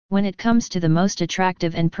When it comes to the most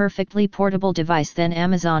attractive and perfectly portable device, then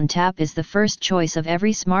Amazon Tap is the first choice of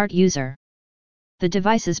every smart user. The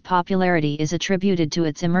device's popularity is attributed to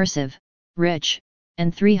its immersive, rich,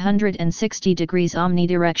 and 360 degrees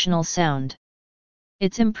omnidirectional sound.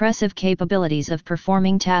 Its impressive capabilities of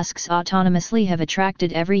performing tasks autonomously have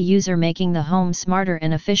attracted every user, making the home smarter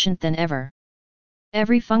and efficient than ever.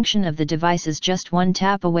 Every function of the device is just one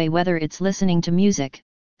tap away, whether it's listening to music,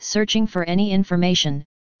 searching for any information,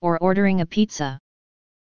 or ordering a pizza.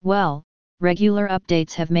 Well, regular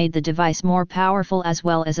updates have made the device more powerful as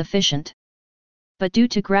well as efficient. But due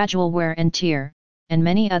to gradual wear and tear, and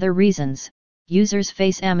many other reasons, users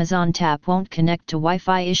face Amazon Tap won't connect to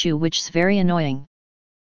Wi-Fi issue, which's very annoying.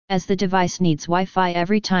 As the device needs Wi-Fi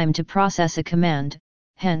every time to process a command,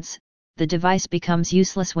 hence, the device becomes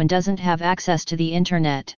useless when doesn't have access to the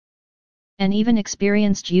internet. And even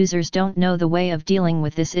experienced users don't know the way of dealing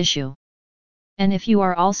with this issue. And if you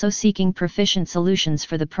are also seeking proficient solutions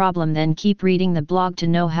for the problem, then keep reading the blog to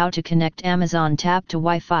know how to connect Amazon Tap to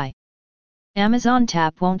Wi-Fi. Amazon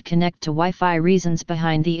Tap won't connect to Wi-Fi. Reasons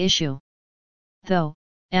behind the issue. Though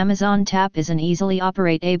Amazon Tap is an easily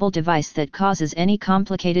operate-able device that causes any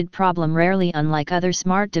complicated problem rarely, unlike other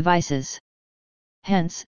smart devices.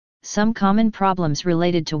 Hence, some common problems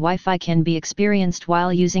related to Wi-Fi can be experienced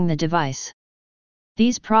while using the device.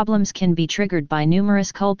 These problems can be triggered by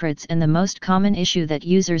numerous culprits, and the most common issue that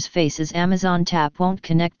users face is Amazon Tap won't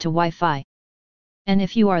connect to Wi-Fi. And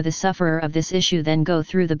if you are the sufferer of this issue, then go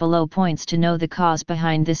through the below points to know the cause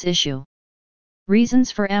behind this issue.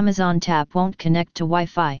 Reasons for Amazon Tap won't connect to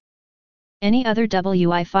Wi-Fi. Any other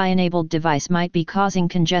Wi-Fi enabled device might be causing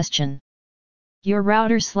congestion. Your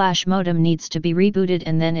router/modem needs to be rebooted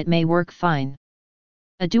and then it may work fine.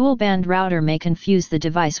 A dual-band router may confuse the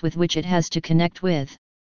device with which it has to connect with.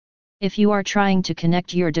 If you are trying to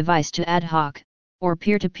connect your device to ad hoc, or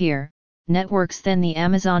peer-to-peer, networks, then the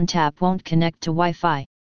Amazon Tap won't connect to Wi-Fi.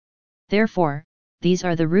 Therefore, these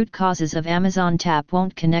are the root causes of Amazon Tap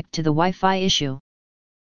won't connect to the Wi-Fi issue.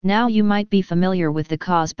 Now you might be familiar with the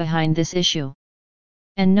cause behind this issue.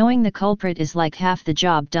 And knowing the culprit is like half the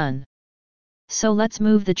job done. So let's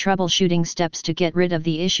move the troubleshooting steps to get rid of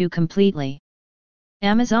the issue completely.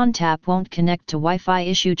 Amazon Tap won't connect to Wi-Fi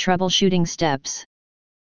issue troubleshooting steps.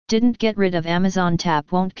 Didn't get rid of Amazon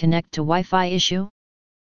Tap won't connect to Wi-Fi issue?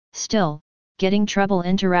 Still, getting trouble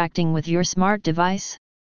interacting with your smart device?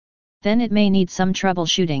 Then it may need some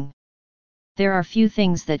troubleshooting. There are few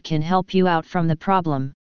things that can help you out from the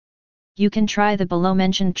problem. You can try the below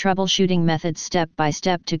mentioned troubleshooting methods step by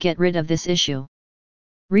step to get rid of this issue.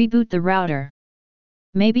 Reboot the router.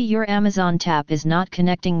 Maybe your Amazon Tap is not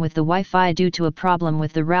connecting with the Wi-Fi due to a problem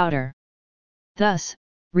with the router. Thus,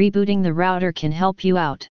 rebooting the router can help you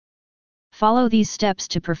out. Follow these steps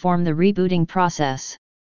to perform the rebooting process.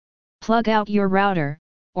 Plug out your router,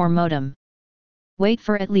 or modem. Wait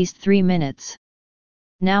for at least 3 minutes.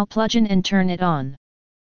 Now plug in and turn it on.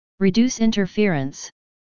 Reduce interference.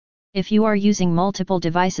 If you are using multiple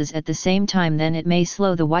devices at the same time, then it may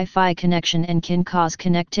slow the Wi-Fi connection and can cause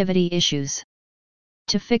connectivity issues.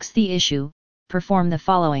 To fix the issue, perform the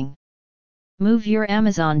following. Move your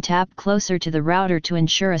Amazon Tap closer to the router to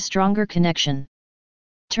ensure a stronger connection.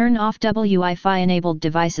 Turn off Wi-Fi enabled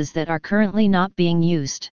devices that are currently not being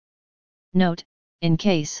used. Note, in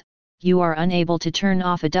case you are unable to turn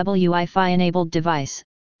off a Wi-Fi enabled device,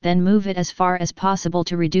 then move it as far as possible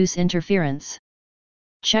to reduce interference.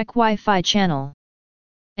 Check Wi-Fi channel.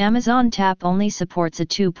 Amazon Tap only supports a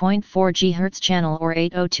 2.4 GHz channel or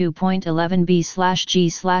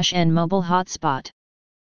 802.11b/g/n mobile hotspot.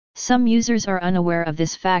 Some users are unaware of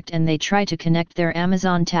this fact and they try to connect their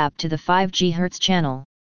Amazon Tap to the 5 GHz channel.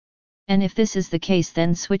 And if this is the case,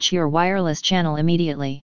 then switch your wireless channel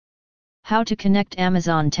immediately. How to connect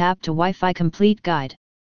Amazon Tap to Wi-Fi complete guide.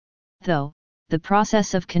 Though, the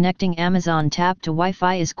process of connecting Amazon Tap to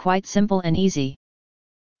Wi-Fi is quite simple and easy.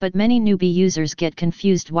 But many newbie users get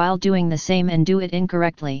confused while doing the same and do it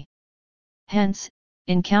incorrectly. Hence,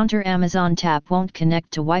 encounter Amazon Tap won't connect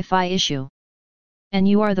to Wi-Fi issue. And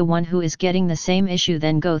you are the one who is getting the same issue,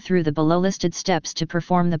 then go through the below listed steps to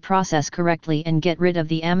perform the process correctly and get rid of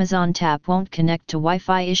the Amazon Tap won't connect to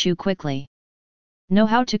Wi-Fi issue quickly. Know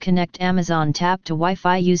how to connect Amazon Tap to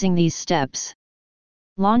Wi-Fi using these steps.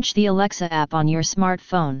 Launch the Alexa app on your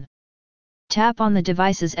smartphone. Tap on the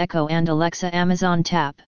device's Echo and Alexa Amazon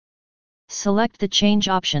Tap. Select the change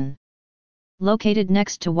option. Located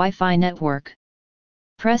next to Wi-Fi network.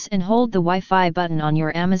 Press and hold the Wi-Fi button on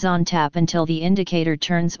your Amazon Tap until the indicator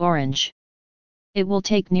turns orange. It will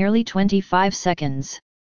take nearly 25 seconds.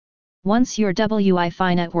 Once your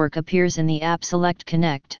Wi-Fi network appears in the app, select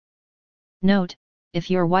Connect. Note, If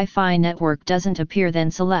your Wi-Fi network doesn't appear,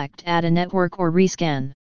 then select Add a network or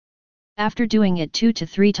rescan. After doing it 2 to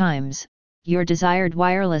 3 times, your desired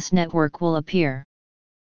wireless network will appear.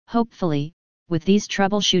 Hopefully, with these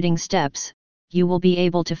troubleshooting steps, you will be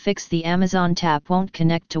able to fix the Amazon tap won't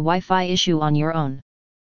connect to Wi-Fi issue on your own.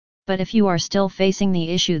 But if you are still facing the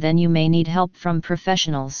issue, then you may need help from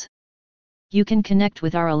professionals. You can connect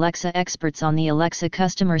with our Alexa experts on the Alexa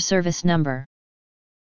customer service number.